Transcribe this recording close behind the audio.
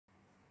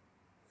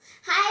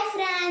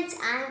friends,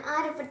 I am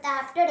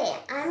AaravPratap. Today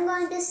I am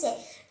going to say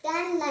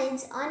 10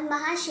 lines on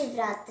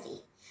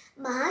Mahashivratri.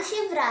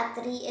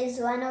 Mahashivratri is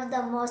one of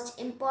the most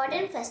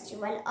important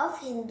festivals of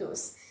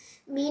Hindus.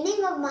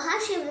 Meaning of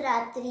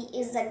Mahashivratri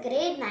is the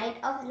great night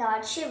of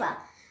Lord Shiva.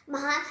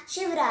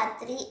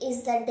 Mahashivratri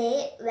is the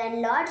day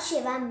when Lord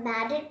Shiva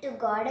married to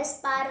goddess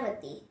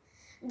Parvati.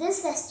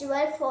 This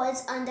festival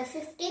falls on the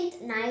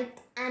 15th night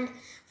and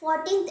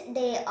 14th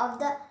day of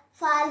the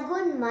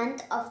Falgun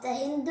month of the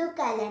Hindu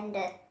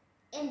calendar.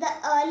 In the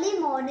early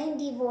morning,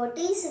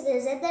 devotees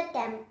visit the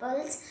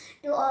temples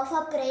to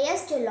offer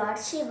prayers to Lord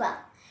Shiva.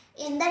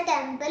 In the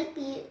temple,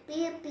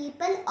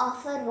 people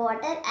offer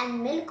water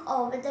and milk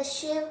over the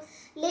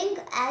Shivling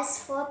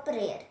as for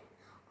prayer.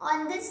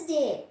 On this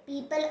day,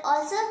 people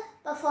also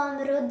perform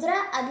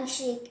Rudra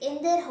Abhishek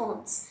in their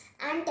homes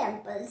and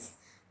temples.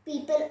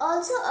 People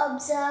also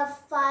observe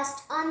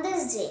fast on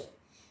this day.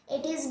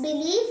 It is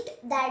believed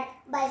that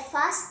by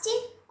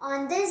fasting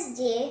on this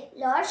day,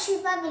 Lord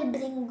Shiva will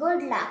bring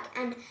good luck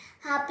and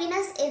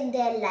happiness in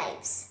their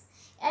lives.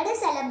 It is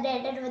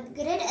celebrated with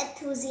great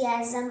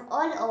enthusiasm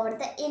all over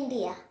the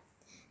India.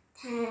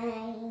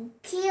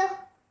 Thank you.